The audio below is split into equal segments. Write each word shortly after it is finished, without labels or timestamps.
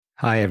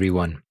Hi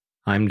everyone,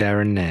 I'm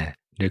Darren Nair,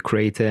 the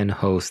creator and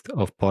host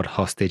of Pod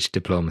Hostage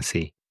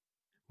Diplomacy.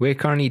 We're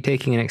currently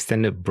taking an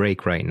extended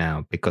break right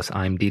now because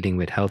I'm dealing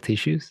with health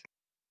issues.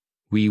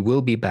 We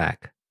will be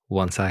back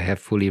once I have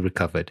fully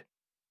recovered.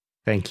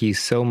 Thank you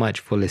so much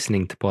for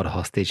listening to Pod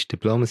Hostage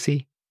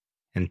Diplomacy,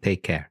 and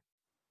take care.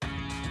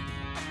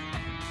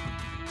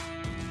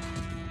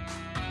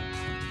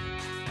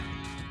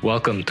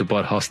 Welcome to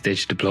Pod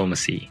Hostage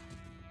Diplomacy.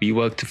 We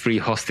work to free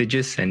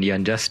hostages and the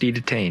unjustly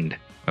detained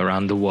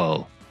around the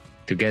world.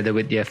 Together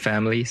with their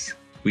families,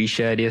 we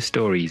share their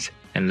stories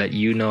and let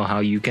you know how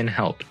you can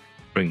help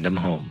bring them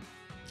home.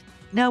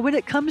 Now, when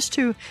it comes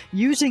to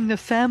using the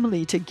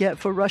family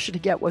for Russia to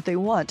get what they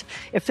want,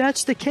 if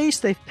that's the case,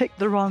 they've picked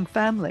the wrong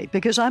family,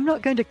 because I'm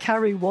not going to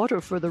carry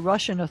water for the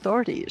Russian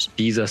authorities.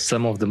 These are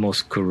some of the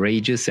most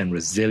courageous and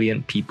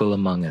resilient people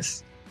among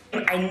us.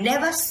 I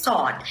never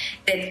thought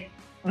that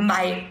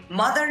my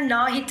mother,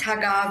 Nahi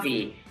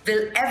Tagavi,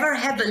 will ever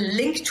have a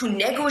link to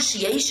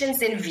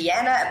negotiations in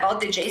Vienna about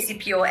the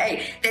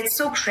JCPOA. That's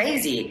so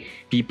crazy.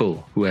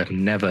 People who have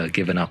never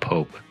given up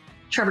hope.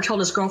 Trevor told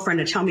his girlfriend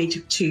to tell me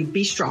to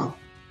be strong.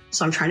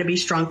 So I'm trying to be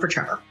strong for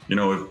Trevor. You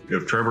know,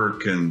 if Trevor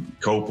can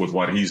cope with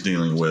what he's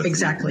dealing with,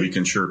 exactly, we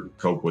can sure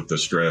cope with the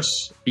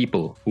stress.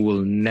 People who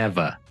will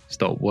never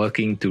stop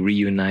working to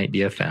reunite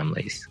their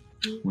families.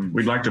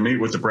 We'd like to meet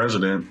with the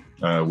president.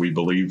 We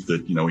believe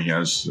that,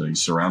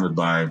 he's surrounded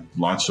by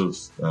lots of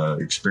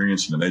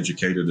experienced and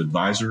educated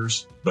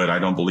advisors, but I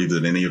don't believe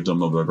that any of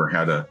them have ever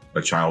had a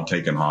child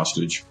taken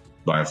hostage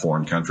by a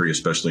foreign country,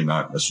 especially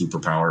not a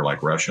superpower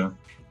like Russia.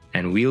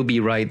 And we'll be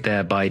right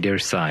there by their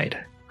side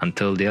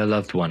until their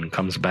loved one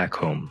comes back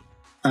home.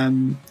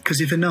 Because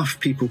if enough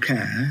people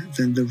care,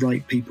 then the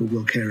right people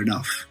will care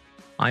enough.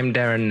 I'm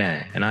Darren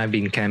Nair, and I've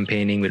been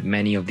campaigning with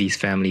many of these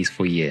families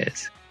for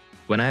years.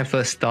 When I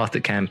first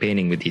started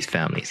campaigning with these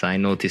families, I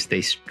noticed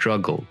they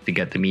struggled to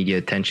get the media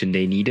attention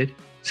they needed.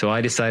 So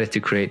I decided to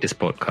create this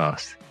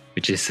podcast,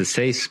 which is a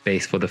safe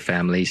space for the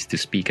families to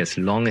speak as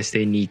long as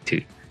they need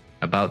to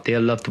about their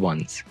loved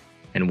ones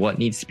and what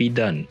needs to be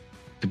done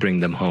to bring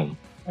them home.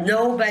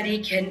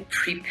 Nobody can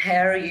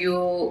prepare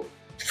you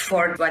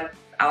for what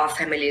our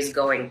family is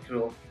going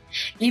through.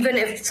 Even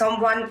if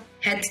someone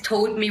had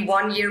told me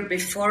 1 year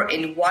before,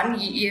 in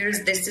 1 year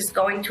this is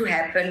going to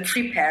happen,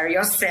 prepare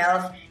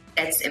yourself.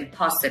 That's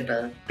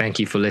impossible. Thank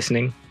you for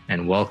listening,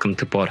 and welcome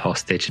to Pod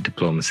Hostage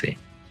Diplomacy.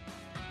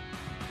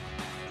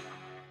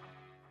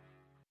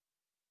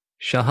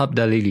 Shahab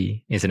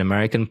Dalili is an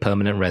American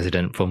permanent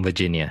resident from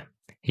Virginia.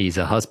 He is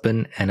a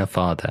husband and a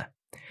father.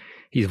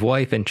 His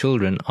wife and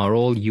children are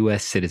all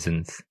US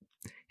citizens.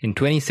 In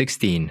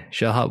 2016,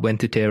 Shahab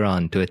went to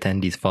Tehran to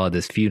attend his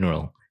father's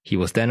funeral. He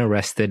was then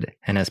arrested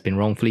and has been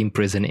wrongfully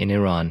imprisoned in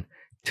Iran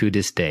to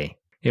this day.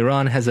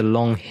 Iran has a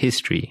long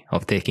history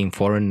of taking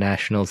foreign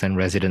nationals and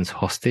residents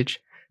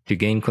hostage to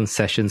gain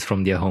concessions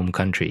from their home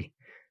country.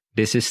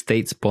 This is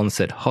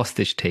state-sponsored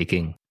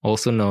hostage-taking,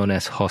 also known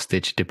as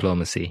hostage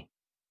diplomacy.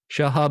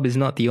 Shahab is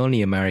not the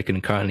only American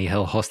currently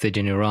held hostage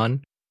in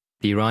Iran.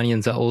 The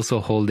Iranians are also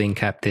holding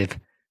captive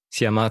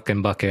Siamak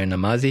and Bakir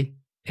Namazi,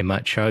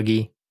 Imad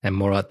Shargi, and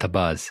Morat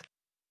Tabaz.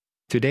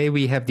 Today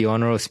we have the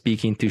honor of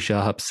speaking to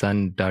Shahab's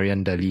son,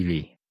 Daryan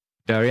Dalili.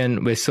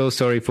 Daryan, we're so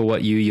sorry for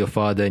what you, your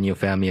father, and your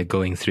family are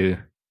going through.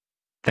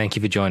 Thank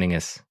you for joining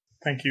us.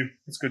 Thank you.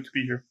 It's good to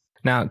be here.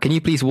 Now, can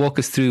you please walk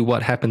us through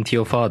what happened to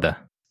your father?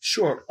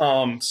 Sure.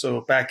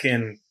 So back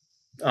in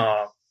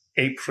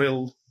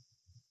April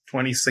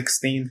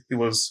 2016, he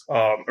was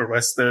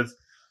arrested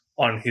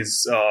on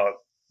his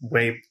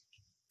way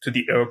to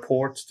the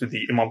airport, to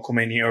the Imam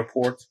Khomeini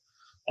airport.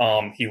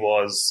 He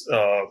was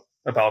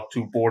about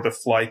to board a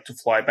flight to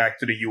fly back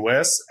to the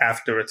U.S.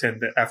 after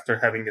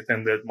having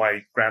attended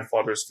my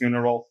grandfather's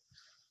funeral.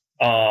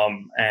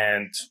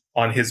 And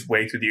on his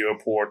way to the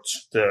airport,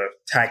 the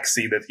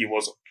taxi that he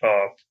was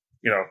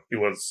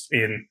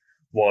in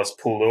was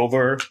pulled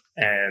over,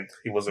 and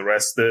he was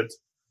arrested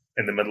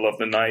in the middle of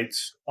the night.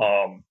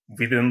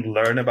 We didn't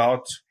learn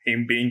about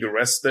him being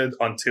arrested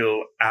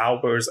until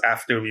hours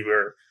after we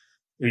were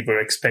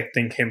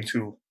expecting him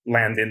to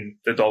land in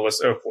the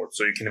Dulles airport.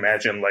 So you can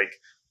imagine,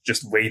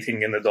 just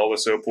waiting in the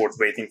Dulles airport,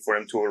 waiting for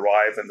him to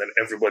arrive, and then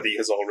everybody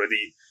has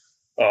already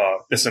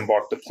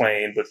disembarked the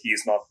plane, but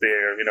he's not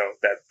there,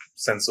 that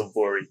sense of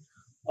worry.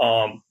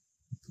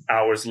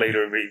 Hours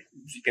later,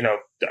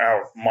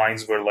 our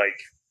minds were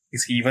like,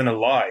 is he even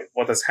alive?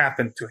 What has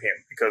happened to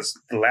him? Because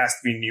the last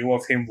we knew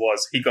of him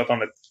was he got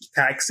on a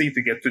taxi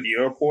to get to the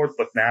airport,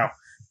 but now,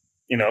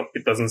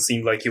 it doesn't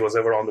seem like he was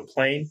ever on the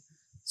plane.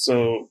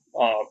 So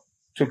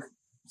took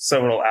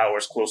several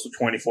hours, close to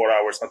 24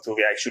 hours, until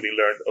we actually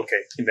learned,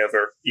 okay, he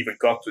never even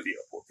got to the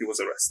airport. He was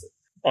arrested.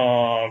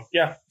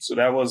 So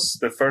that was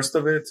the first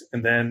of it.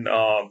 And then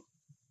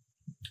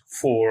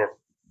for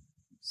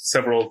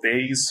several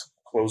days,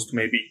 close to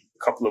maybe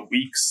a couple of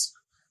weeks,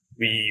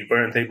 we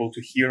weren't able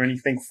to hear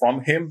anything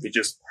from him. We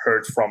just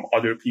heard from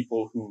other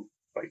people who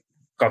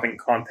got in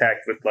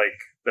contact with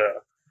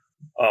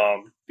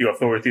the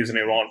authorities in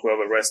Iran who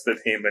have arrested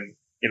him and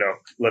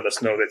let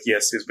us know that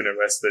yes, he's been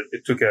arrested.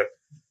 It took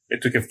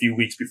it took a few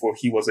weeks before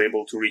he was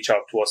able to reach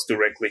out to us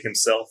directly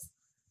himself.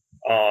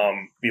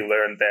 We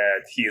learned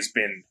that he has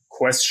been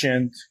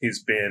questioned.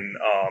 He's been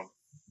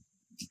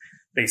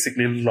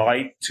basically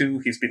lied to.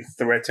 He's been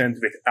threatened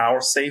with our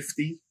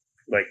safety.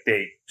 Like,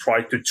 they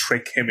tried to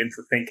trick him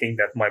into thinking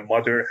that my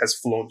mother has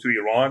flown to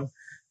Iran,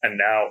 and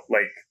now,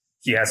 like,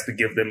 he has to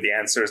give them the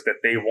answers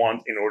that they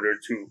want in order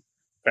to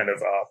kind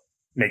of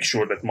make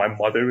sure that my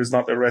mother is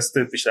not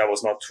arrested, which that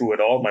was not true at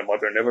all. My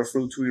mother never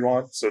flew to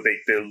Iran. So they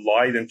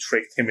lied and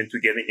tricked him into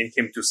getting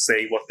him to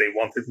say what they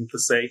wanted him to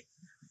say,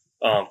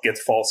 get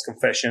false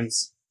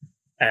confessions.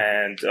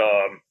 And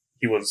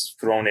he was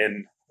thrown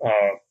in,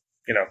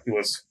 he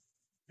was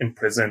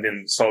imprisoned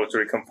in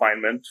solitary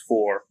confinement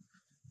for,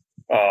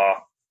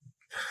 I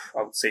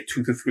would say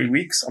 2 to 3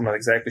 weeks. I'm not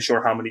exactly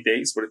sure how many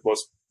days, but it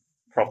was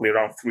probably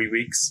around 3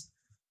 weeks.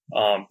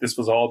 This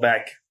was all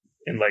back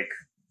in like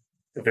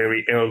the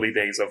very early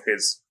days of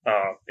his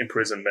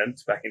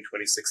imprisonment back in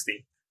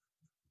 2016.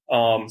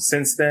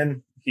 Since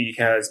then, he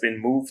has been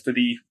moved to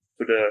the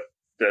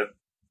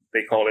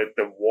they call it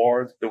the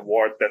ward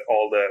that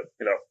all the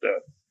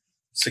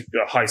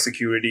high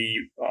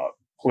security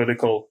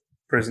political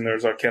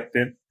prisoners are kept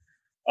in.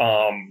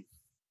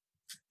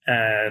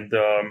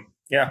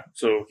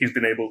 So he's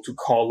been able to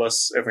call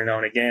us every now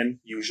and again.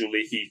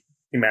 Usually he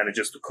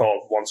manages to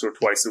call once or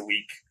twice a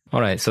week. All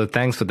right. So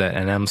thanks for that.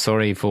 And I'm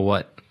sorry for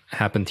what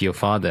happened to your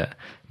father.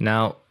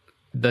 Now,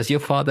 does your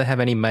father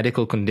have any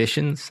medical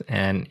conditions?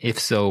 And if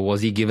so,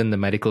 was he given the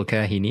medical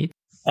care he needs?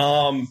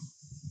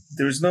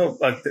 There's no,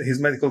 his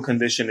medical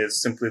condition is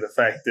simply the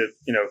fact that,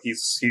 he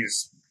is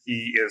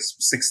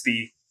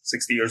 60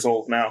 years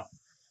old now.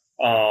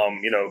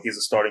 He's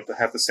starting to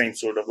have the same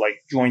sort of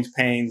like joint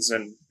pains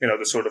and,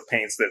 the sort of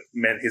pains that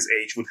men his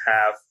age would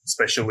have,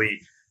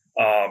 especially,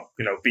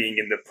 being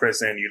in the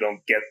prison. You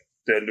don't get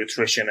the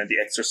nutrition and the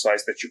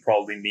exercise that you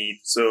probably need.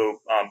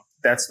 So,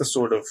 that's the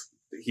sort of,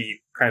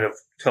 he kind of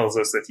tells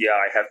us that,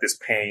 I have this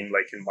pain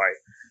like in my,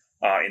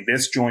 in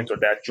this joint or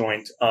that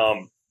joint.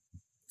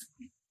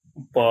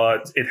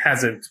 But it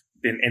hasn't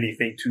been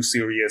anything too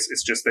serious.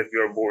 It's just that we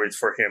are worried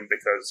for him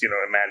because, a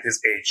man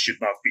his age should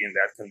not be in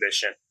that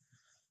condition.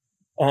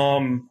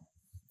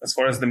 As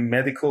far as the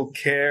medical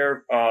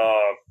care,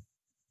 I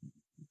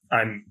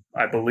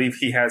believe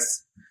he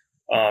has,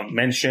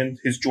 mentioned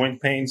his joint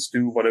pains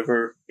to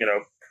whatever,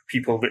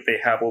 people that they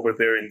have over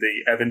there in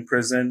the Evin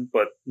prison,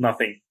 but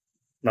nothing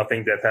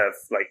that have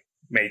like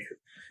made,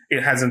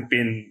 it hasn't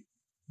been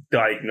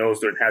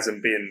diagnosed or it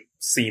hasn't been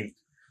seemed,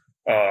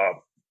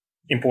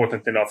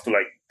 important enough to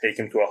like take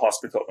him to a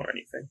hospital or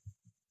anything.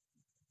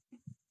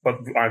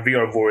 But we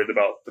are worried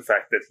about the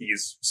fact that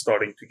he's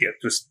starting to get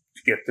to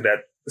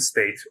that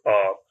state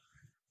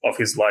of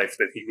his life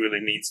that he really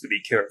needs to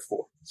be cared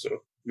for.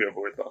 So we are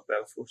worried about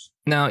that, of course.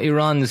 Now,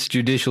 Iran's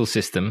judicial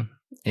system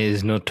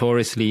is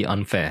notoriously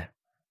unfair.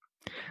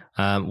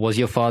 Was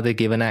your father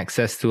given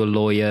access to a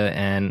lawyer,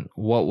 and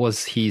what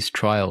was his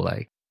trial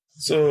like?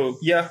 So,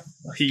 we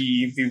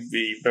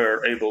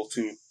were able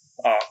to,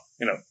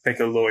 pick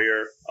a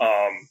lawyer.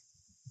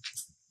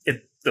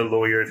 The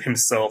lawyer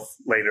himself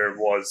later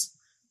was,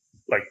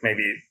 like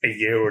maybe a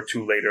year or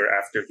two later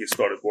after he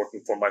started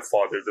working for my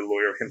father, the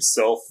lawyer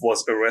himself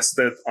was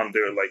arrested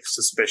under like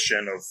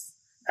suspicion of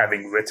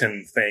having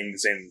written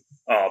things in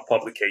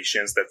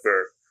publications that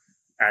were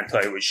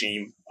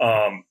anti-regime.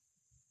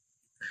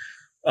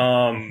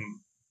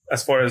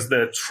 As far as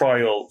the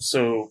trial,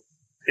 so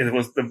it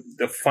was the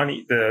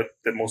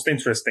most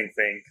interesting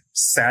thing,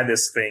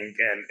 saddest thing,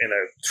 and in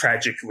a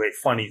tragic way,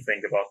 funny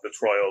thing about the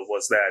trial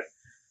was that,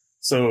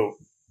 so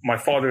my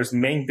father's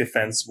main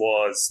defense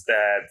was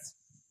that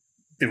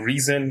the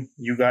reason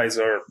you guys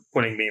are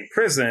putting me in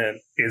prison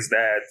is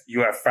that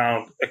you have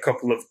found a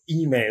couple of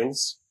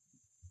emails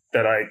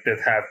that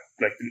have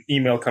like an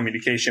email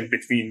communication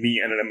between me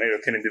and an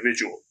American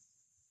individual.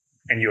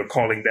 And you're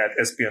calling that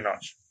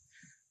espionage.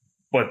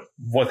 But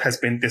what has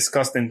been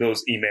discussed in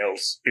those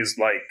emails is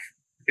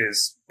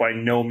by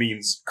no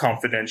means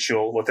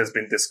confidential. What has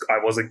been I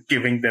wasn't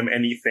giving them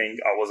anything.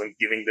 I wasn't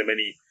giving them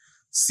any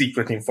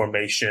secret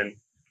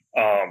information.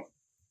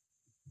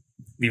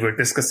 We were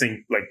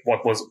discussing like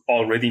what was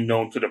already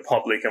known to the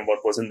public and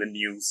what was in the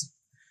news.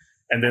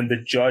 And then the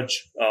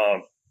judge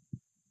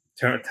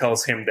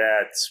tells him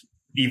that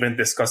even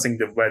discussing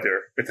the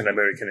weather with an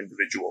American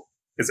individual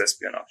is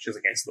espionage, is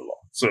against the law.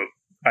 So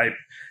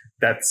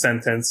that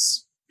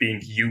sentence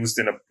being used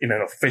in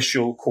an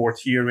official court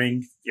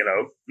hearing, in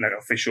an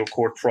official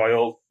court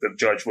trial, the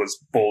judge was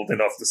bold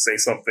enough to say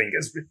something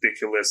as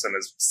ridiculous and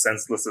as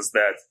senseless as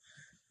that.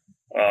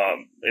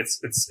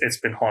 It's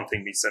been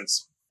haunting me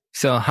since.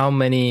 So how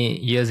many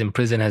years in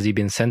prison has he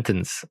been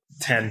sentenced?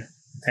 10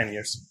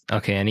 years.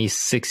 Okay, and he's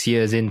 6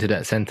 years into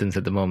that sentence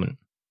at the moment.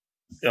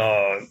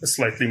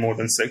 Slightly more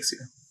than 6,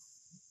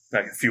 yeah.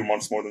 Like a few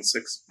months more than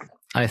 6.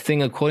 I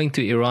think according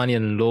to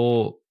Iranian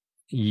law,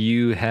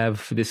 you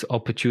have this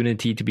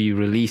opportunity to be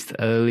released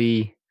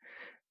early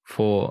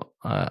for,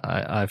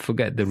 I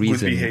forget the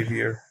reason. Good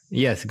behavior.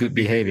 Yes, good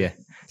behavior.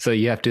 So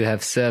you have to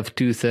have served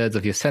 2/3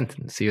 of your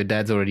sentence. So your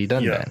dad's already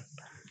done that.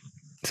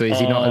 So is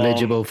he not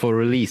eligible for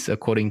release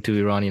according to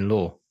Iranian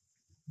law?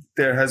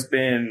 There has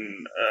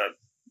been,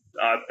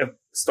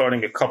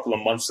 starting a couple of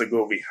months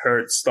ago, we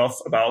heard stuff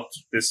about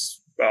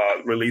this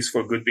release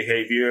for good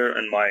behavior,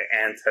 and my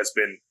aunt has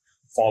been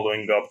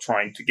following up,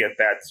 trying to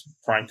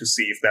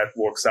see if that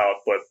works out.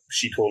 But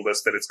she told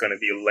us that it's going to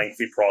be a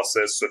lengthy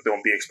process, so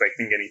don't be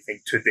expecting anything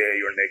today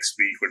or next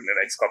week or in the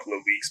next couple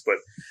of weeks. But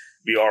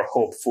we are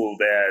hopeful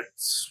that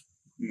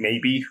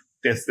maybe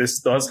if this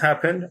does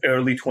happen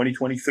early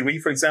 2023,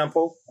 for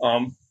example,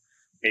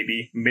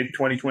 maybe mid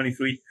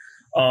 2023.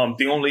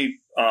 The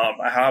only,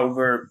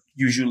 however,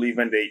 usually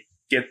when they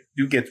get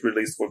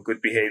released for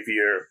good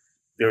behavior,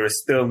 they're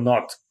still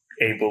not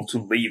able to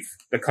leave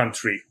the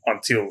country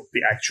until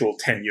the actual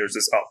 10 years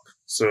is up.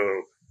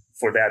 So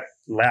for that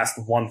last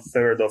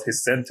 1/3 of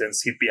his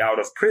sentence, he'd be out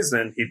of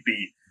prison. He'd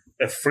be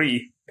a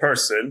free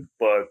person,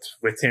 but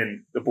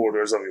within the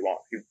borders of Iran.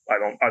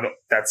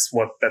 That's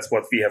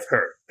what we have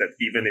heard, that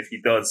even if he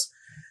does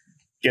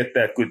get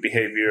that good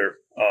behavior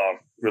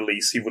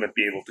release, he wouldn't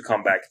be able to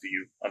come back to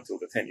you until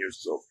the 10 years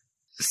is over.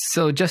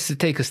 So just to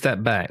take a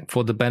step back,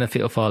 for the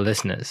benefit of our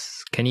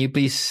listeners, can you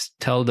please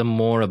tell them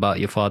more about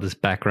your father's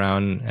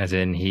background, as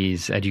in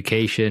his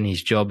education,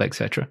 his job,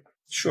 etc.?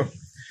 Sure.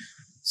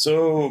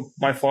 So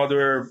my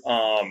father,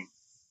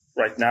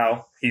 right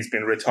now, he's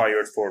been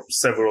retired for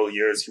several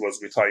years. He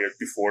was retired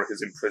before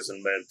his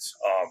imprisonment.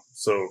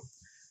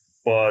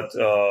 But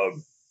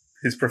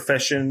his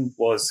profession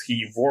was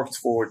he worked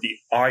for the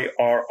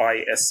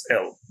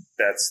IRISL.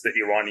 That's the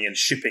Iranian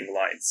shipping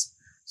lines.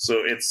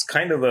 So it's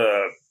kind of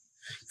a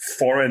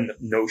foreign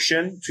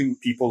notion to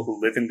people who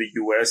live in the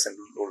US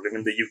or live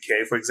in the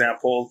UK, for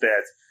example,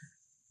 that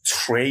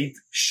trade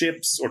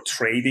ships or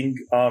trading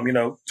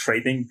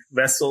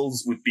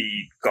vessels would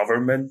be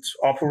government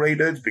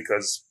operated,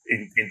 because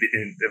in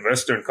the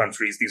Western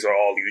countries, these are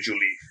all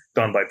usually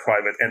done by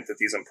private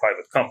entities and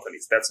private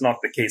companies. That's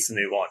not the case in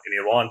Iran. In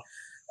Iran,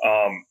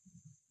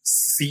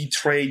 sea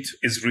trade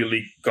is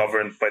really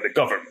governed by the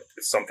government.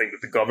 It's something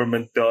that the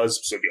government does.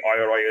 So the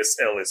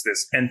IRISL is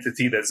this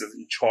entity that's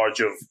in charge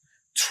of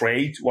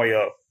trade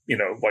via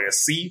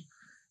sea.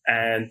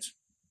 And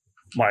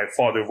my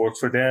father worked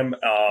for them.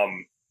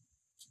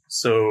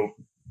 So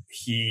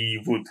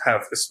he would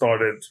have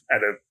started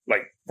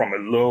from a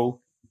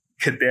low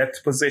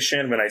cadet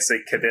position. When I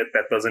say cadet,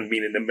 that doesn't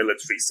mean in the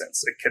military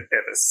sense. A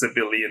cadet, a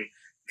civilian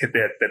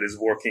cadet that is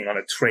working on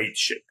a trade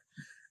ship.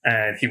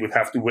 And he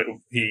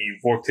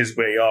worked his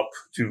way up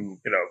to,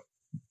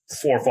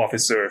 4th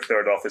officer,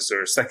 3rd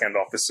officer, 2nd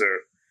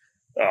officer,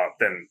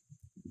 then,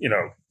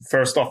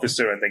 first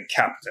officer, and then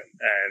captain.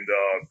 And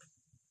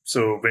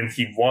so when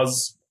he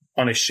was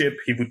on a ship,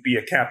 he would be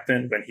a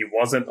captain. When he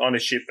wasn't on a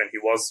ship, when he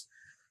was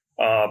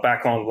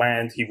back on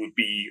land, he would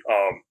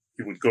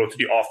go to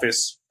the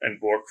office and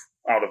work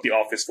out of the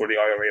office for the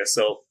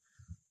IRISL.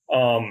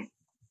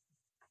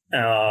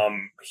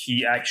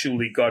 He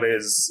actually got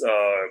his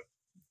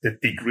the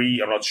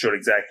degree. I'm not sure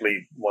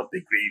exactly what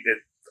degree.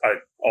 I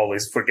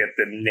always forget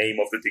the name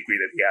of the degree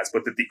that he has,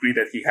 but the degree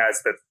that he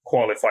has that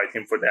qualified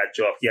him for that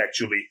job, he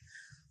actually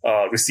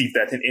received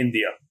that in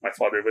India. My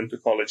father went to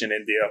college in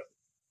India.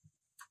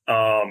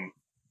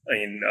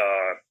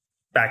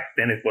 Back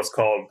then it was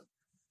called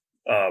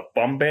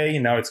Bombay.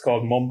 Now it's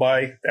called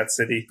Mumbai, that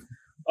city.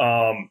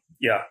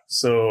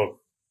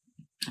 So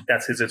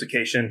that's his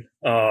education.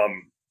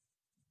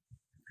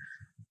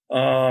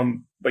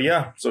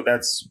 So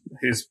that's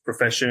his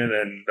profession.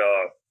 And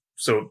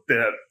so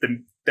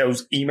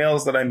those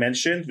emails that I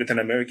mentioned with an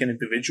American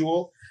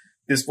individual,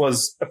 this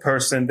was a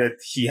person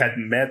that he had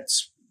met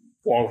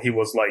while he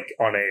was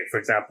on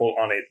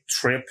a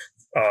trip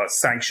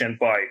sanctioned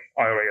by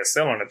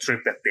IRISL, on a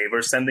trip that they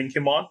were sending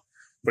him on.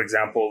 For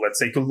example, let's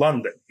say to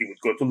London. He would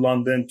go to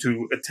London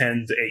to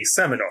attend a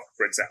seminar,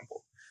 for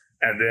example.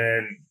 And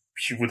then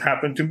he would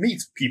happen to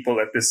meet people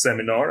at this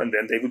seminar, and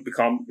then they would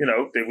become,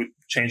 they would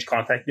change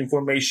contact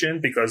information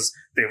because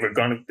they were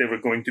going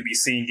to be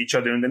seeing each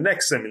other in the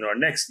next seminar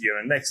next year,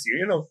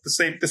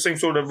 the same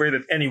sort of way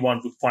that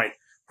anyone would find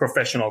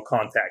professional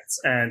contacts.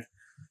 And,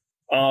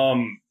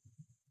 and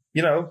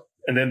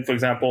then, for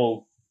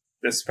example,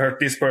 this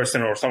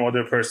person or some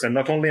other person,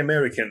 not only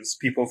Americans,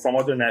 people from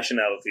other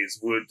nationalities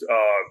would,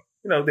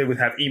 they would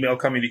have email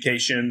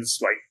communications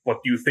like,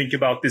 what do you think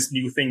about this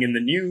new thing in the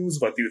news?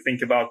 What do you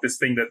think about this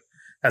thing that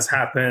has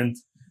happened?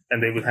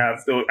 And they would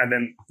have those, and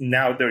then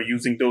now they're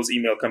using those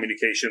email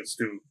communications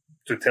to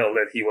tell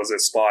that he was a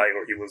spy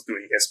or he was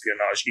doing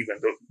espionage, even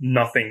though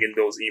nothing in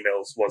those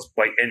emails was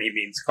by any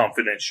means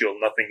confidential.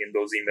 Nothing in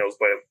those emails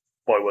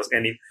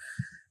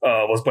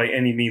was by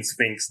any means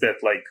things that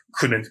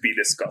couldn't be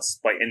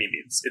discussed by any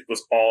means. It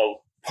was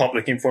all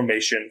public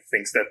information,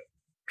 things that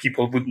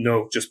people would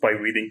know just by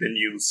reading the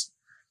news.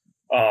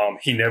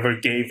 He never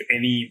gave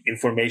any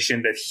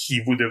information that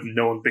he would have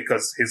known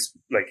because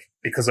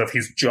of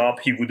his job,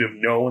 he would have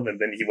known, and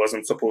then he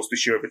wasn't supposed to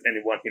share with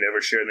anyone. He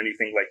never shared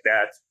anything like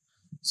that.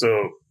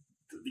 So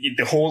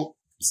the whole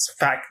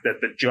fact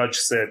that the judge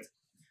said,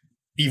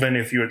 even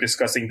if you're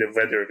discussing the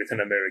weather with an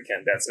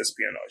American, that's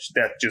espionage.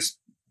 That just,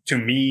 to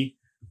me,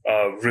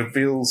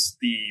 reveals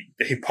the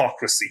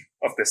hypocrisy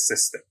of the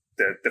system.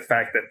 The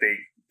fact that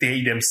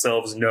they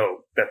themselves know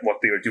that what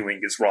they are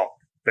doing is wrong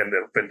when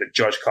the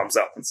judge comes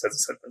up and says a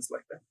sentence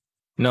like that.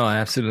 No, I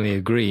absolutely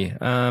agree.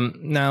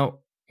 Now,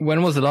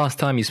 when was the last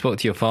time you spoke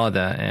to your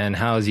father, and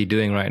how is he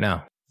doing right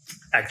now?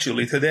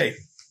 Actually,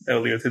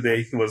 earlier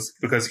today, he was,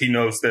 because he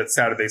knows that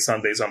Saturday,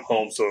 Sundays I'm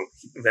home, so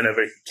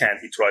whenever he can,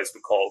 he tries to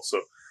call.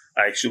 So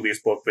I actually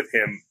spoke with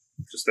him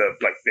just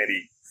like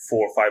maybe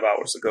 4 or 5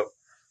 hours ago.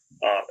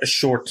 A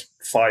short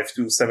 5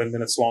 to 7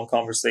 minutes long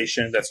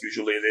conversation. That's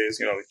usually it is.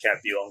 It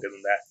can't be longer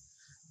than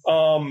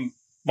that.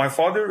 My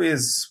father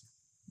is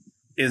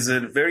a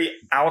very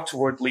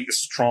outwardly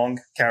strong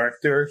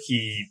character.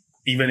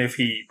 Even if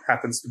he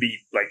happens to be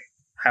like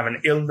have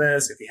an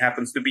illness, if he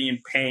happens to be in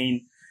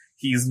pain,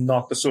 he's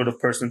not the sort of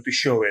person to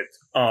show it.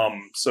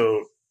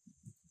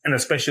 And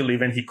especially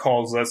when he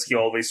calls us, he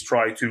always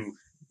tries to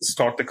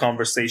start the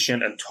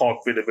conversation and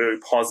talk with a very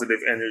positive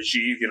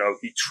energy.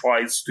 He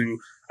tries to,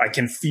 I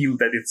can feel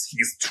that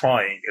he's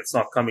trying. It's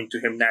not coming to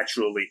him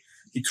naturally.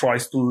 He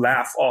tries to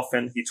laugh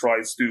often. He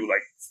tries to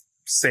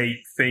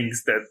say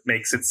things that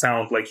makes it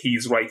sound like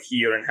he's right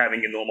here and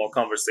having a normal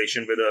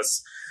conversation with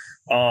us.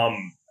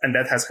 And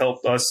that has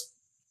helped us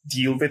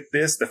deal with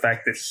this. The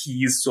fact that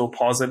he is so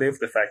positive,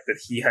 the fact that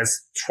he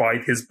has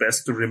tried his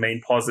best to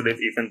remain positive,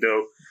 even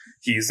though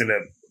he's in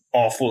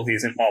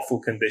awful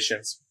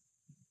conditions.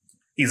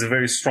 He's a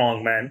very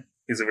strong man.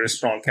 He's a very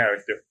strong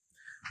character.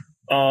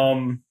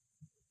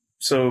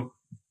 So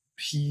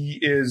he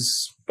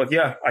is, but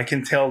yeah, I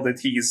can tell that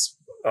he's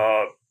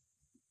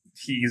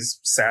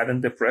sad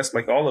and depressed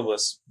like all of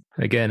us.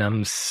 Again,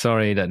 I'm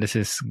sorry that this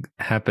is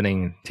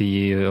happening to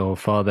you, your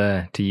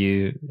father, to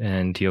you,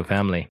 and to your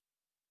family.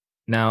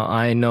 Now,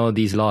 I know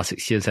these last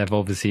 6 years have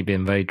obviously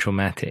been very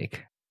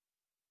traumatic.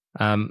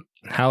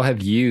 How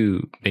have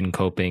you been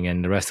coping,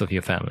 and the rest of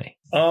your family?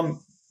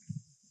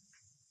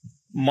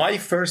 My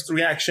first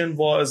reaction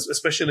was,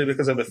 especially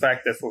because of the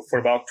fact that for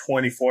about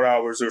 24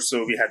 hours or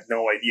so, we had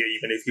no idea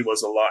even if he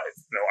was alive.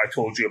 I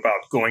told you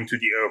about going to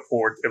the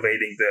airport,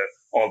 evading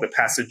all the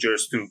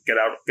passengers to get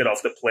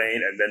off the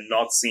plane, and then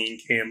not seeing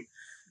him.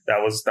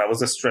 That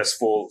was a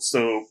stressful.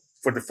 So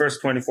for the first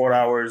 24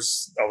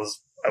 hours, I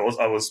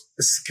was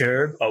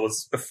scared. I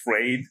was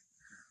afraid.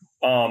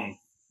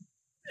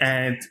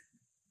 And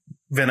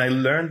when I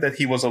learned that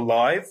he was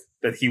alive,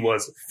 that he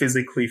was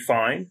physically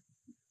fine,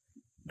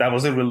 that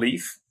was a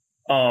relief.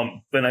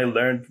 When I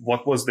learned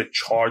what was the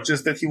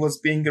charges that he was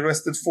being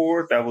arrested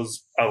for, I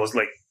was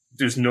like,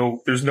 there's no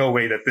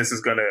way that this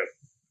is gonna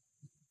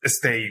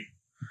stay,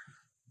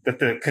 that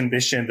the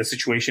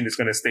situation is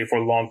gonna stay for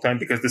a long time,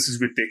 because this is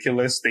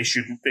ridiculous. They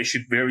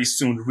should very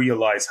soon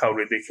realize how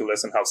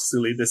ridiculous and how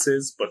silly this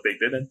is, but they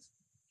didn't.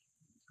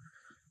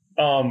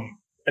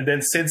 And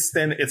then since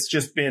then, it's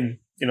just been,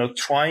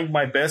 trying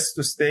my best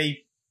to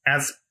stay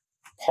as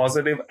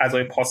positive as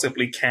I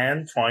possibly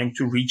can, trying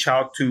to reach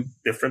out to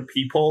different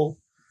people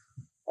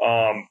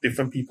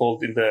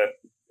in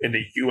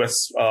the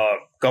U.S.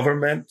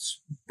 Government,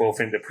 both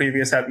in the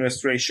previous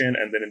administration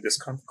and then in this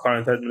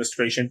current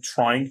administration,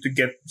 trying to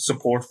get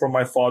support from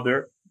my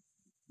father.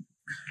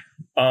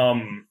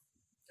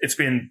 It's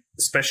been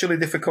especially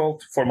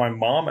difficult for my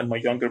mom and my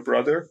younger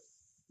brother.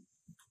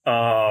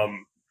 I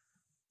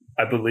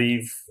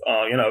believe,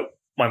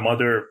 my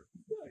mother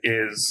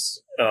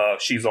is,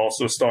 she's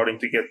also starting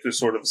to get to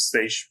sort of a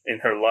stage in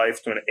her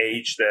life, to an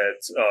age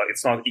that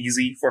it's not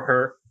easy for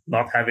her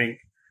not having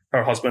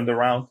her husband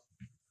around.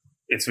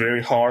 It's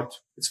very hard.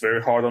 It's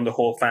very hard on the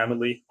whole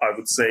family. I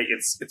would say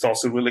it's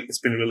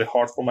been really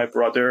hard for my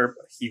brother.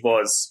 He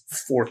was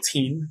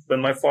 15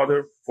 when my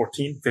father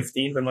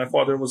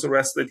was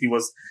arrested. He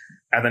was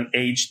at an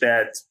age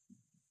that,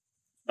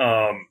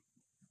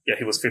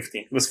 he was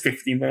 15. He was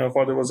 15 when my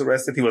father was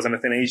arrested. He was at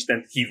an age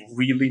that he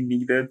really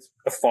needed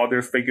a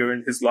father figure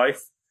in his life.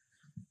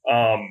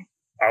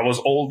 I was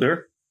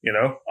older,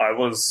 I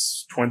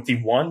was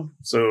 21.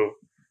 So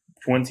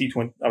I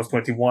was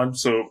 21.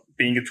 So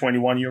being a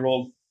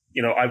 21-year-old,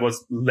 I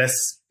was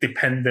less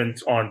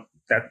dependent on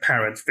that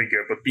parent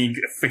figure. But being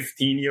a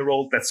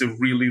 15-year-old, that's a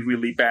really,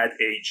 really bad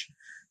age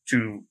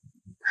to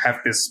have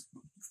this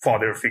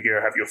father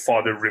figure, have your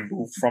father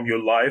removed from your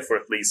life, or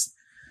at least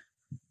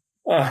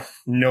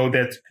know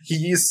that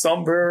he is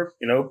somewhere,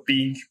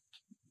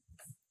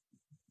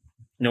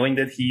 knowing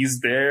that he's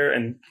there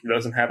and he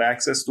doesn't have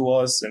access to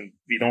us and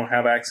we don't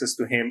have access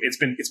to him. It's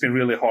been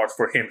really hard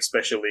for him,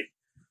 especially.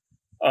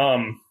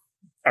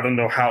 I don't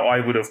know how I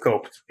would have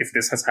coped if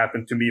this has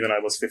happened to me when I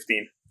was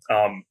 15.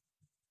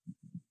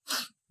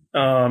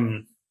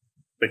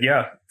 But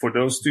yeah, for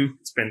those two,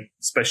 it's been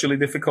especially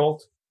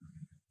difficult.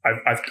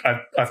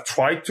 I've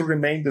tried to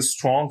remain the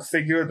strong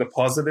figure, the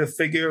positive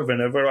figure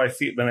whenever I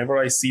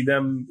see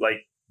them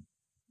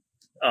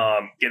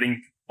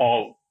getting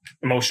all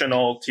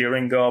emotional,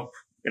 tearing up,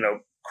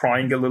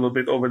 crying a little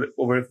bit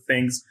over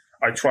things.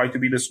 I try to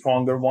be the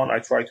stronger one. I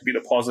try to be the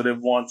positive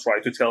one.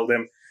 Try to tell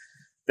them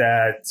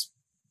that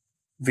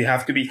we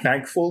have to be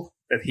thankful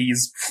that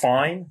he's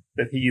fine,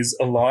 that he is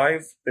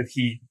alive, that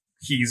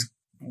he's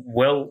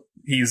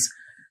he's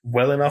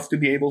well enough to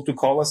be able to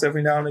call us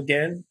every now and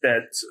again,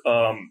 that,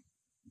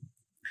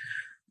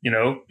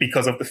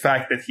 because of the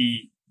fact that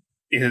he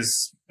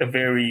is a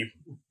very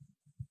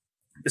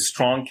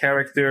strong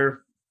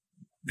character,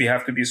 we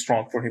have to be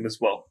strong for him as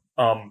well.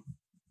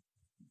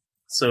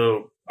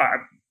 So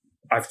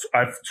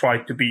I've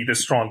tried to be the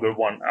stronger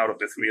one out of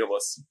the three of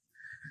us.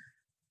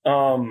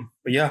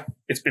 But yeah,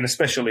 it's been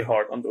especially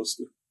hard on those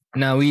two.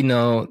 Now we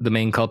know the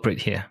main culprit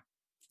here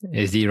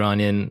is the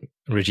Iranian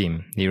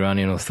regime, the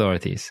Iranian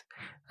authorities.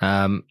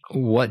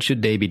 What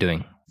should they be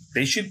doing?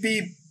 They should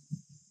be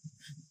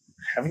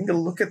having a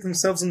look at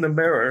themselves in the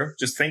mirror,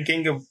 just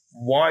thinking of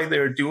why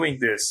they're doing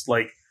this.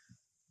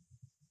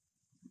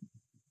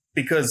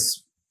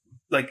 Because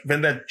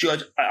when that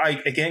judge,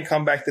 I again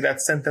come back to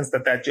that sentence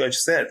that judge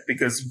said,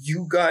 because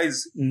you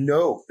guys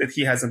know that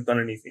he hasn't done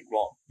anything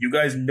wrong. You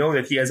guys know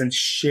that he hasn't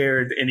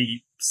shared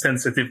any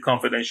sensitive,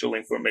 confidential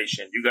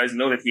information. You guys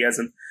know that he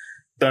hasn't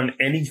done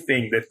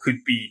anything that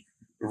could be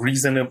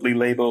reasonably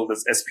labeled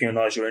as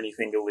espionage or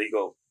anything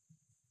illegal.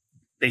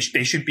 They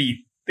should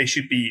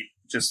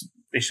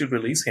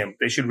release him.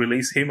 They should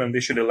release him, and they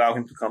should allow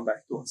him to come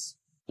back to us.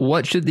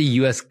 What should the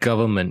U.S.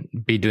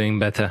 government be doing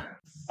better?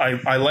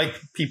 I like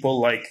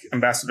people like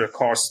Ambassador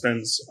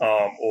Carstens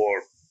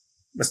or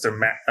Mr.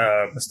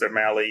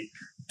 Malley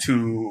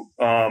to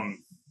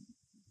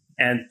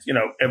and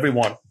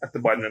everyone at the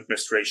Biden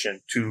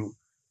administration to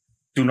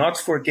do not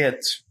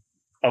forget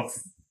of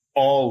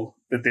all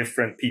the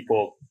different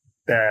people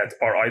that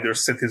are either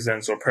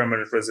citizens or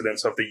permanent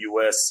residents of the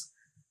U.S.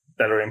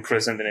 that are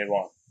imprisoned in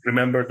Iran.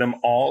 Remember them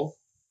all,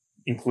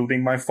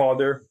 including my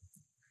father.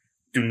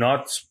 Do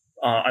not.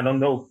 I don't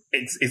know.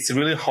 It's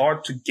really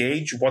hard to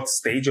gauge what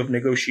stage of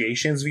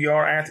negotiations we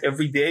are at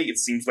every day. It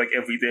seems like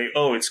every day,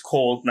 it's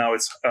cold. Now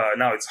it's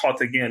hot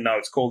again. Now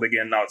it's cold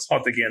again. Now it's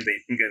hot again. The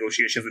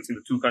negotiations between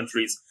the two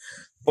countries.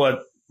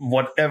 But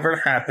whatever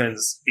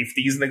happens, if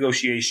these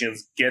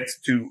negotiations get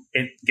to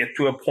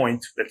a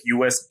point that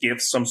U.S.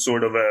 gives some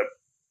sort of a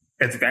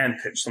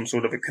advantage, some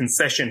sort of a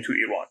concession to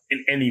Iran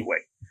in any way,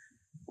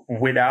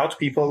 without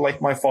people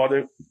like my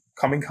father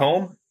coming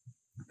home,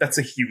 that's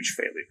a huge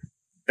failure.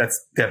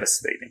 That's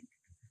devastating.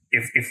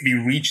 If we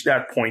reach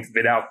that point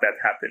without that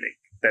happening,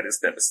 that is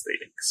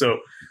devastating. So,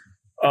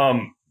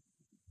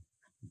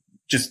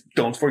 just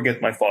don't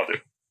forget my father.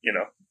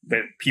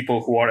 The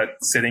people who are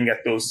sitting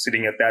at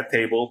that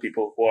table,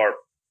 people who are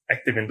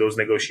active in those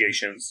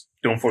negotiations,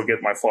 don't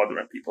forget my father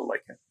and people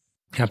like him.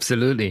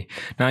 Absolutely.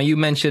 Now, you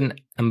mentioned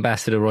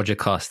Ambassador Roger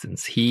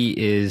Carstens. He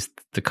is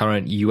the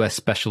current U.S.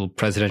 Special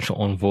Presidential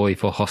Envoy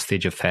for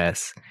Hostage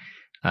Affairs.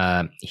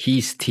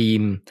 His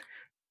team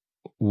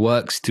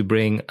works to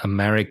bring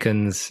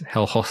Americans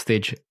held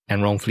hostage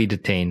and wrongfully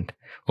detained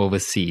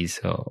overseas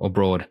or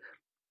abroad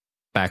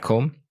back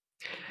home.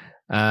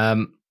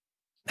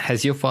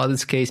 Has your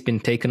father's case been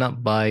taken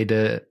up by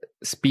the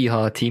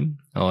SPIHA team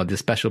or the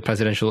Special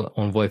Presidential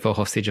Envoy for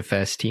Hostage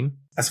Affairs team?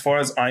 As far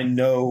as I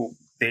know,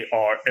 they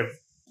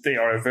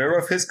are aware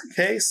of his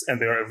case,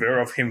 and they are aware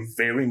of him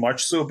very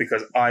much so,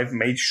 because I've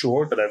made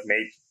sure that I've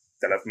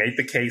made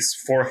the case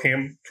for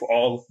him to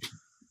all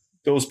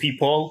those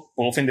people,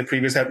 both in the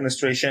previous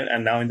administration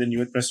and now in the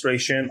new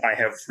administration. I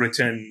have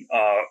written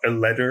a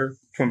letter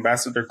to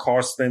Ambassador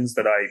Carstens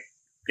that I,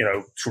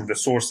 through the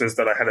sources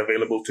that I had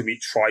available to me,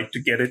 tried to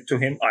get it to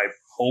him. I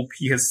hope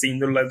he has seen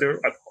the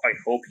letter. I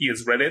hope he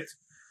has read it.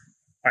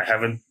 I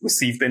haven't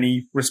received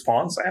any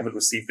response. I haven't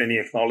received any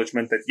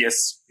acknowledgement that,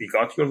 yes, we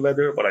got your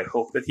letter, but I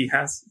hope that he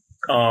has.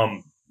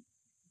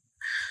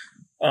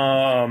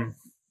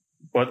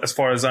 But as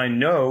far as I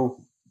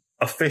know,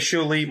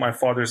 officially, my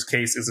father's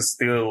case is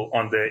still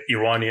on the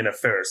Iranian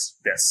affairs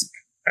desk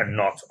and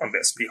not on the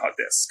SPIHA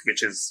desk,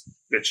 which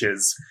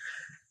is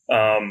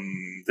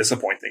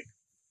disappointing,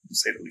 to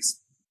say the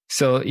least.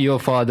 So your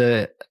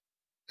father's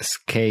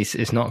case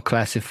is not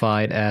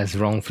classified as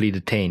wrongfully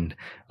detained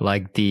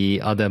like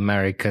the other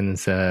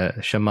Americans,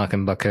 Shamak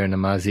and Bakr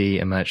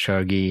Namazi, Ahmad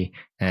Shargi,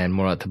 and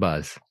Murat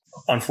Tabaz?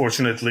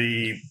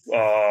 Unfortunately,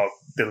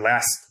 the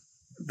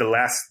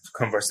last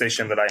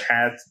conversation that I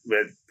had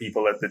with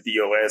people at the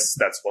DOS,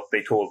 that's what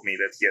they told me,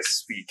 that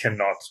yes, we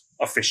cannot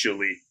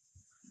officially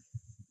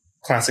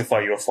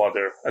classify your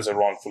father as a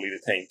wrongfully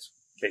detained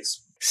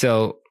case.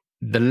 So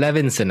the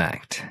Levinson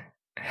Act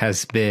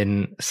has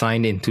been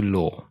signed into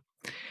law.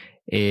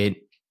 It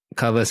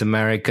covers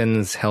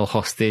Americans held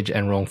hostage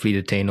and wrongfully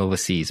detained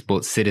overseas,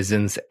 both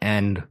citizens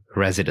and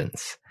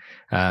residents,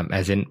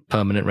 as in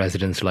permanent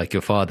residents like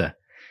your father.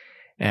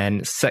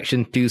 And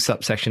Section 2,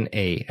 subsection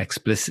A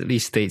explicitly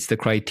states the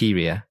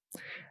criteria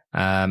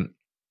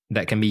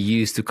that can be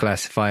used to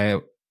classify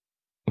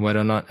whether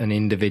or not an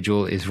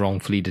individual is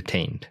wrongfully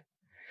detained.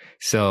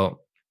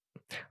 So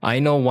I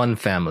know one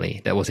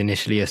family that was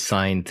initially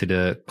assigned to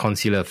the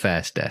Consular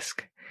Affairs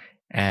desk,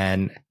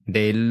 and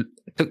they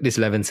took this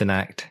Levinson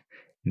Act.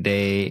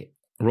 They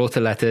wrote a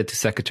letter to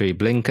Secretary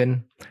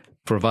Blinken,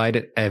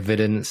 provided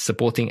evidence,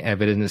 supporting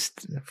evidence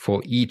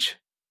for each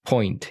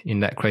point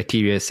in that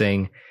criteria,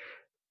 saying,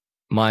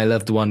 my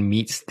loved one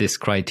meets this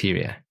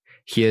criteria.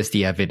 here's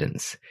the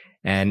evidence.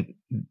 And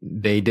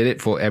they did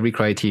it for every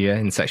criteria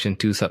in Section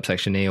 2,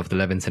 subsection A of the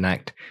Levinson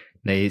Act.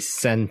 They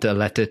sent a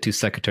letter to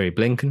Secretary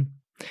Blinken,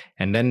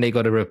 and then they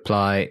got a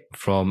reply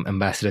from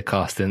Ambassador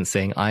Carstens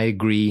saying, I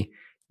agree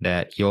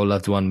that your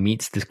loved one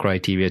meets this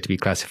criteria to be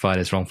classified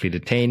as wrongfully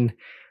detained.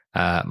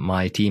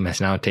 My team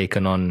has now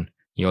taken on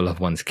your loved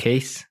one's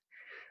case.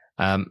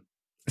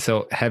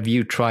 So have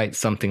you tried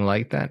something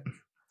like that?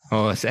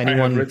 Or has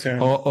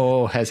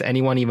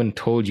anyone even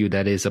told you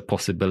that is a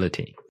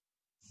possibility?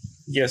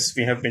 Yes,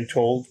 we have been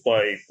told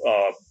by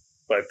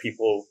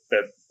people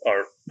that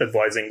are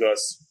advising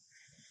us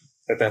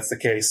that that's the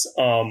case.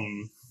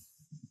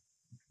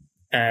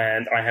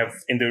 And I have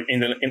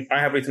I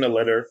have written a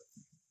letter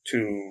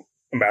to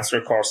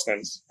Ambassador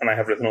Carstens, and I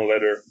have written a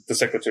letter to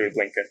Secretary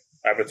Blinken.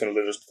 I've written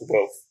letters to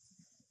both.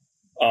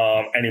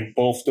 And in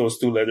both those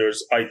two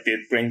letters, I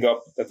did bring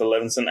up that the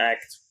Levinson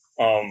Act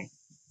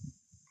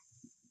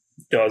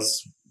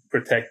does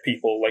protect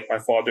people like my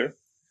father.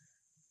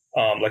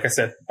 Like I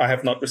said, I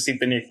have not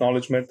received any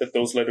acknowledgement that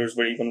those letters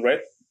were even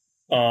read.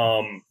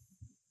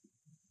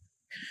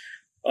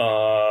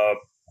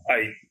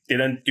 I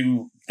didn't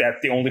do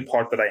that. The only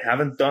part that I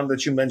haven't done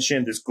that you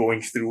mentioned is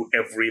going through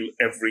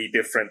every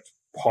different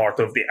part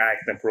of the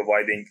act and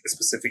providing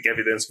specific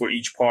evidence for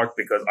each part,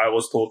 because I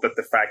was told that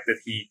the fact that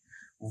he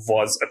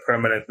was a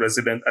permanent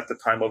resident at the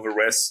time of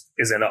arrest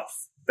is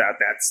enough.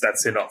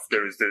 That's enough.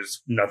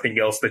 There's nothing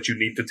else that you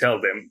need to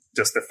tell them.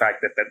 Just the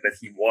fact that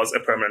he was a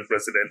permanent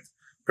resident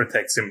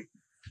protects him,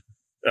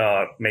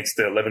 makes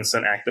the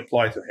Levinson Act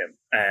apply to him.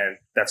 And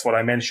that's what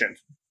I mentioned.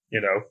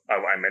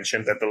 I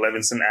mentioned that the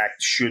Levinson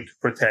Act should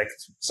protect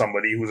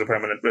somebody who's a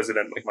permanent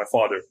resident like my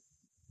father.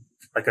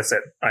 Like I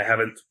said, I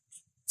haven't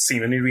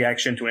seen any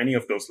reaction to any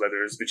of those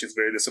letters, which is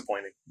very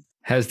disappointing.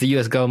 Has the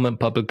US government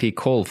publicly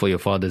called for your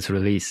father's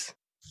release?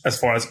 As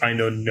far as I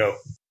know, no.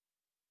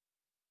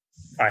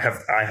 I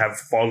have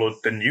followed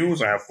the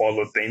news. I have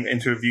followed the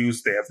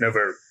interviews. They have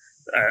never,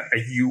 a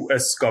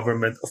U.S.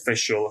 government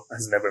official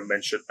has never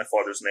mentioned my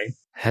father's name.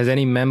 Has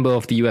any member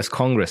of the U.S.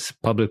 Congress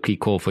publicly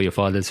called for your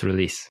father's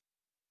release?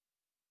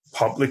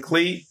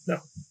 Publicly? No.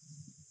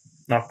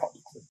 Not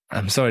publicly.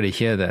 I'm sorry to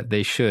hear that.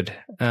 They should.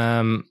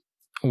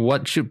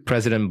 What should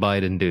President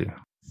Biden do?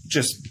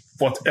 Just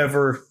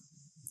whatever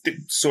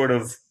sort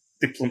of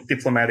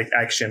diplomatic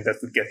action that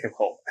would get him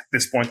home. At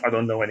this point, I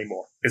don't know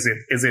anymore. Is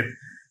it?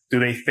 Do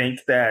they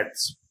think that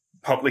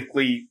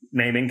publicly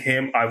naming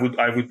him? I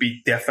would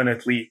be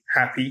definitely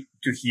happy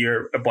to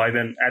hear a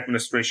Biden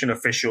administration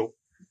official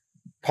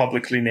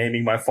publicly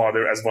naming my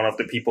father as one of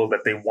the people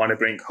that they want to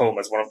bring home,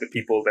 as one of the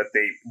people that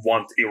they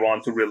want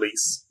Iran to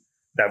release.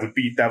 That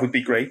would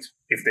be great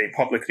if they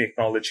publicly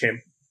acknowledge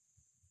him.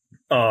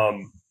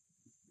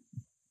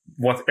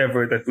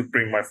 Whatever that would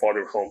bring my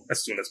father home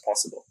as soon as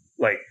possible.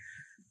 Like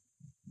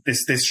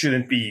this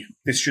shouldn't be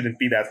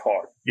that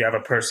hard. You have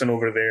a person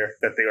over there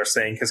that they are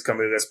saying has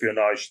committed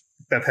espionage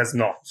that has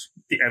not.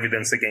 The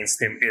evidence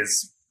against him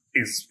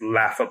is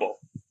laughable.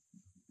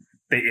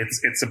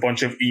 It's a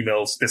bunch of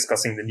emails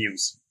discussing the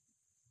news.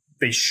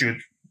 They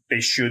should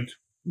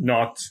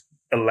not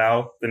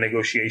allow the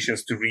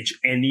negotiations to reach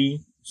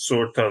any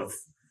sort of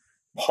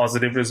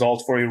positive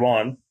result for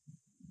Iran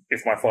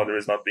if my father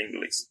is not being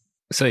released.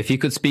 So if you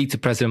could speak to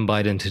President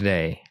Biden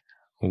today,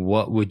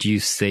 what would you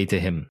say to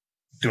him?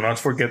 Do not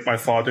forget my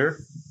father.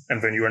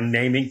 And when you are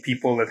naming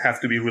people that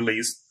have to be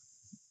released,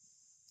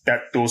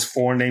 that those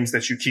 4 names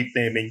that you keep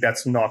naming,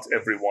 that's not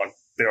everyone.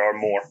 There are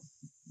more.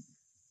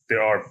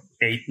 There are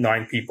 8,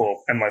 9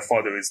 people, and my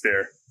father is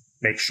there.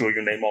 Make sure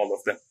you name all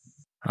of them.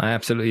 I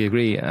absolutely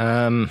agree.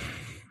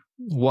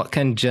 What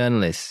can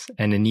journalists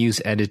and the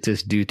news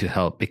editors do to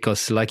help?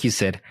 Because like you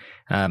said,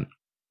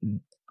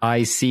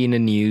 I see in the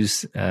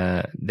news,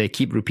 they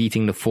keep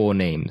repeating the 4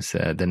 names,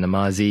 the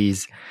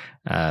Namazis,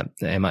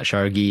 Ahmad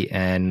Shargi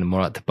and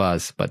Morat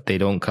Tabaz, but they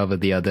don't cover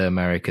the other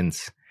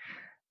Americans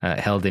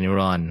held in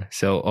Iran.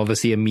 So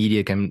obviously a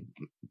media can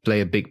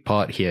play a big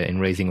part here in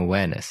raising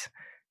awareness.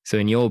 So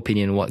in your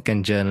opinion, what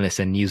can journalists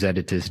and news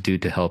editors do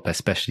to help,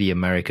 especially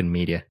American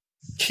media?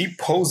 Keep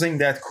posing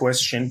that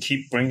question,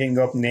 keep bringing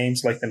up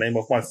names like the name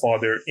of my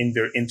father in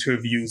their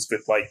interviews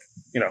with, like,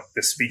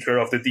 the speaker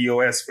of the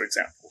DOS, for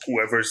example,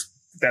 whoever's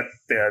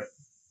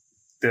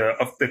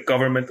the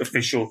government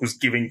official who's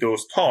giving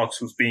those talks,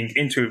 who's being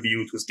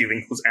interviewed, who's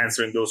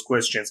answering those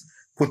questions.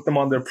 Put them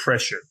under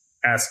pressure.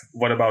 Ask,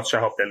 what about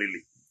Shahab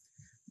Dalili?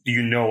 Do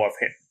you know of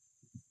him?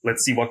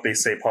 Let's see what they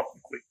say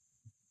publicly.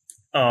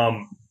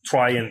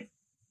 Try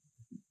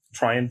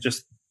and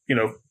just,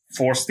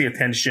 force the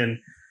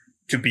attention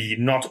to be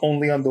not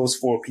only on those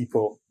 4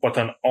 people, but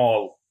on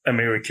all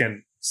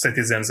American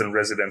citizens and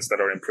residents that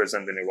are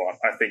imprisoned in Iran.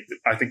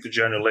 I think the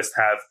journalists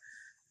have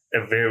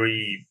a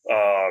very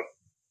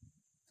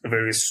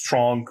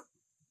strong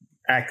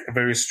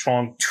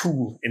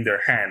tool in their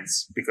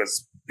hands,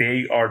 because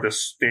they are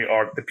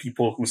the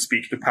people who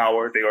speak to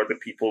power. They are the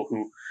people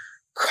who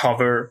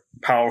cover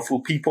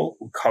powerful people,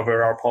 who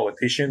cover our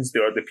politicians.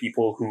 They are the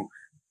people who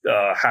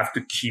have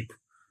to keep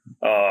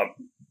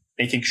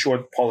making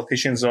sure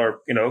politicians are,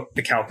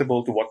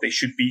 accountable to what they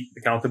should be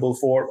accountable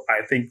for.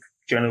 I think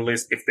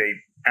journalists, if they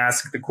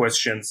ask the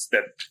questions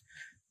that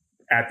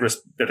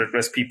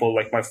address people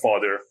like my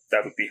father,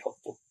 that would be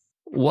helpful.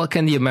 What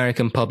can the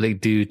American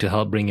public do to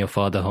help bring your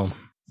father home?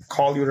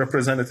 Call your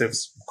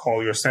representatives,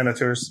 call your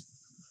senators,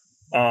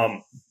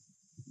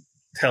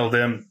 tell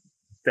them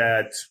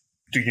that,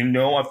 do you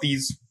know of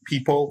these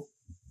people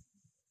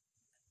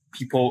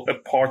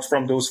apart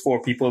from those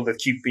 4 people that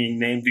keep being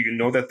named? Do you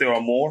know that there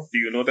are more? Do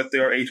you know that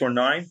there are 8 or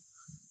 9?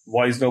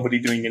 Why is nobody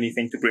doing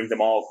anything to bring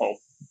them all home?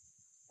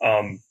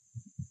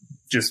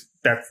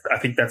 I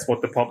think that's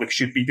what the public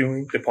should be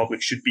doing. The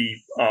public should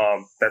be,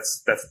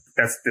 that's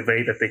the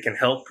way that they can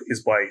help,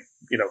 is by,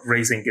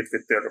 raising it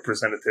with their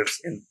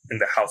representatives in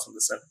the House and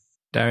the Senate.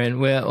 Darian,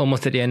 we're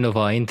almost at the end of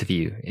our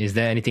interview. Is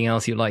there anything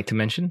else you'd like to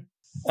mention?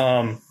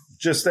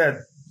 Just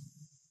that,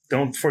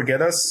 don't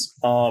forget us.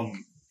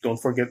 Don't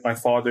forget my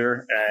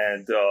father.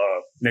 And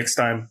next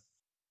time,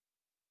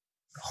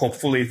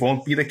 hopefully it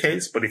won't be the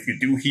case. But if you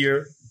do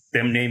hear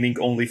them naming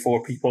only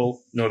 4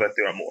 people, know that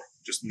there are more.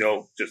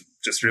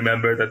 Just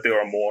remember that there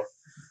are more.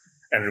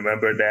 And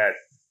remember that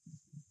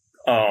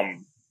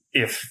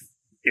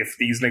if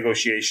these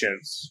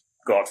negotiations,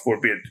 God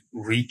forbid,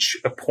 reach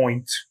a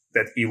point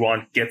that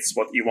Iran gets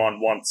what Iran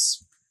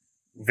wants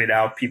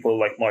without people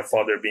like my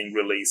father being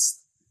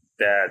released,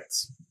 that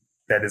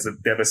is a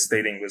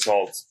devastating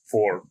result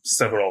for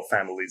several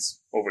families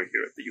over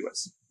here at the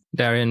U.S.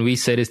 Darian, we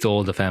say this to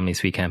all the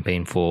families we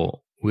campaign for.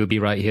 We'll be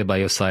right here by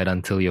your side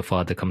until your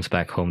father comes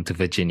back home to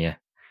Virginia.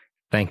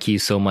 Thank you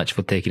so much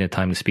for taking the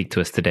time to speak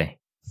to us today.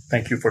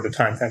 Thank you for the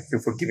time. Thank you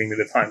for giving me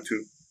the time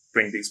to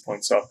bring these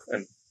points up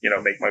and,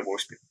 make my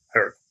voice be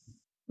heard.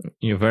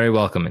 You're very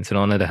welcome. It's an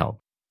honor to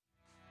help.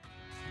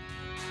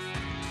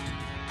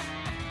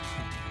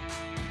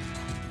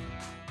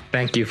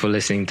 Thank you for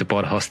listening to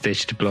Pod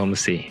Hostage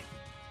Diplomacy.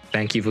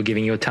 Thank you for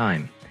giving your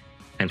time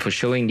and for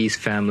showing these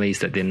families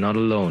that they're not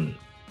alone,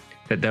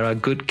 that there are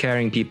good,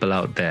 caring people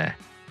out there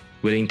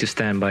willing to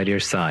stand by their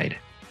side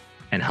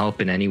and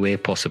help in any way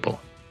possible.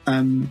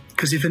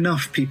 Because if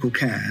enough people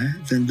care,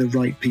 then the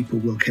right people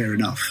will care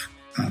enough.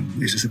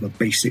 This is a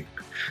basic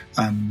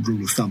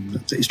rule of thumb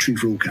that is true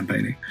for all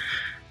campaigning.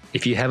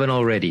 If you haven't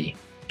already,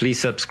 please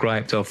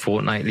subscribe to our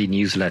fortnightly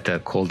newsletter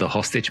called The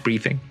Hostage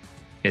Briefing.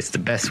 It's the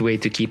best way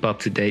to keep up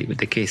to date with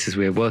the cases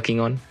we're working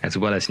on, as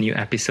well as new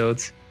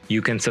episodes.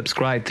 You can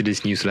subscribe to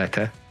this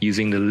newsletter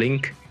using the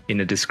link in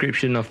the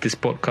description of this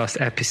podcast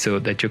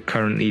episode that you're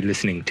currently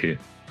listening to.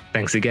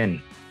 Thanks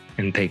again,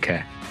 and take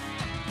care.